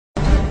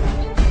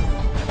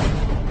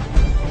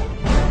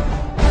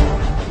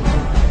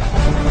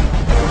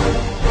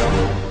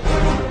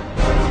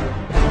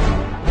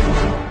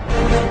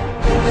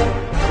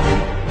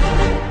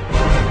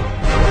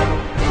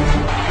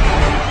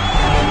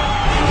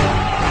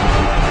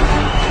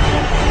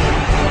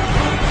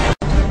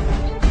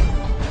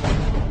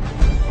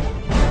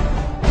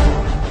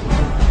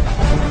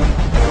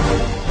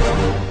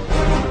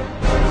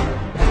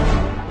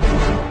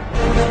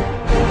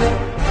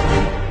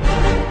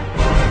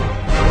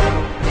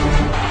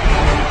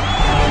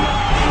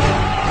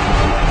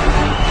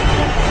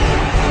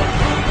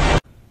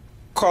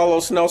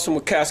Carlos Nelson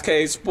with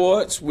Cascade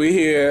Sports. We're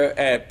here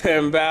at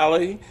Penn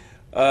Valley.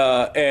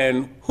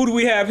 And who do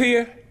we have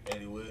here?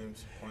 Eddie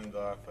Williams, point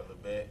guard for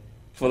Labette.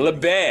 For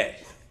Labette.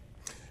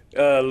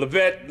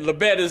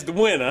 Labette is the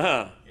winner,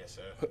 huh? Yes,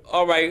 sir.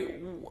 All right.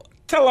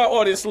 Tell our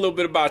audience a little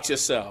bit about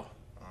yourself.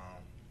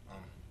 I'm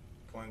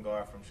point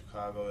guard from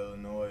Chicago,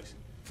 Illinois.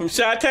 From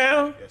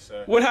Chi-Town? Yes,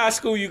 sir. What high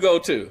school you go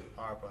to?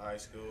 Harper High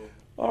School.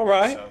 All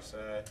right.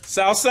 Southside.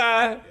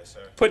 Southside? Yes, sir.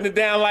 Putting it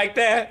down like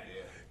that?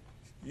 Yeah.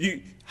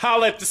 You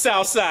holler at the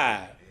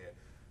Southside.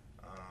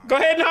 Yeah. Go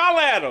ahead and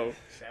holler at them.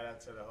 Shout out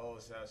to the whole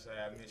Southside.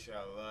 I miss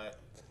y'all a lot.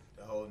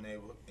 The whole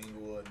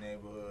Inglewood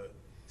neighborhood.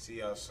 See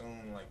y'all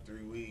soon, like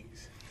 3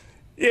 weeks.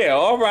 Yeah,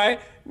 all right.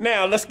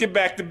 Now, let's get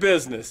back to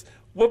business.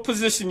 What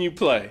position you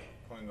play?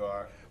 Point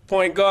guard.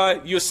 Point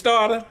guard. You a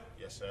starter?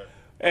 Yes, sir.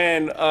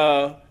 And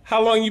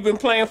how long you been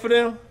playing for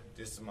them?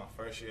 This is my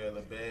first year at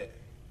Labette.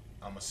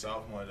 I'm a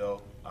sophomore,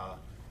 though.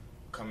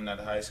 Coming out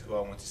of high school,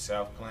 I went to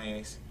South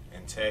Plains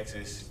in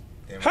Texas.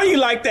 How you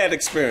like that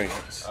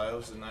experience? It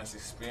was a nice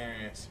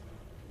experience.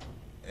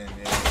 And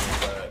then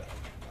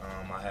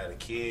I had a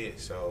kid,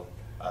 so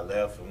I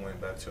left and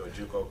went back to a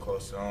JUCO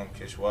close to home,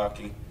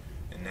 Kishwaukee.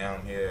 And now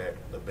I'm here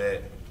at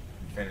Labette,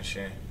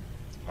 finishing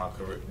my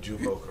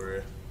JUCO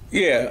career.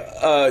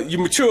 Yeah, you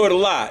matured a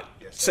lot.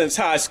 Yes, since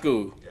high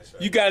school. Yes, sir.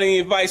 You got any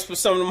advice for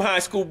some of them high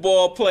school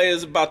ball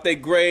players about their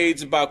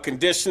grades, about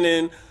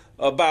conditioning,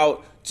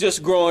 about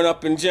just growing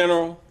up in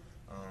general?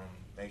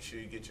 Make sure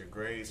you get your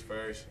grades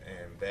first,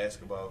 and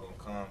basketball gonna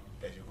come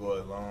as you go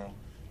along.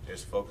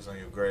 Just focus on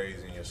your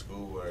grades and your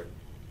schoolwork.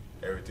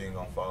 Everything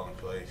gonna fall in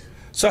place.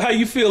 So how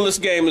you feel this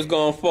game is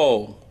gonna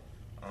fold?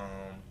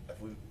 If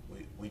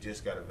we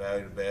just gotta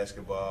value the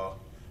basketball,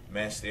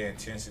 match the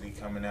intensity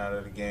coming out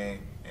of the game,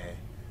 and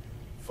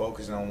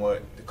focus on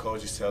what the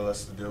coaches tell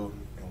us to do,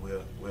 and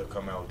we'll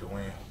come out with the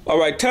win. All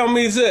right, tell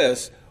me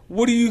this.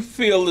 What do you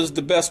feel is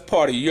the best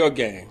part of your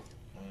game?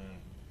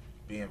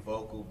 Being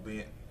vocal,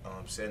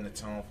 setting the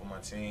tone for my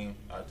team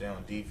out there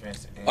on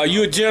defense. Are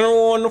you a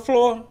general on the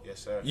floor? Yes,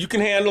 sir. You can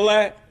handle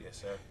that?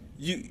 Yes, sir.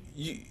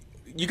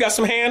 You got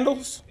some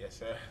handles? Yes,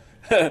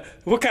 sir.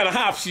 What kind of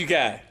hops you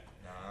got?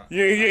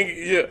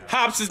 Nah.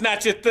 Hops is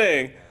not your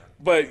thing,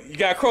 but you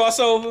got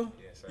crossover?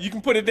 Yes, sir. You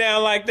can put it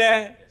down like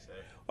that? Yes, sir.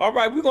 All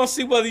right, we're going to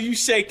see whether you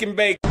shake and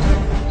bake.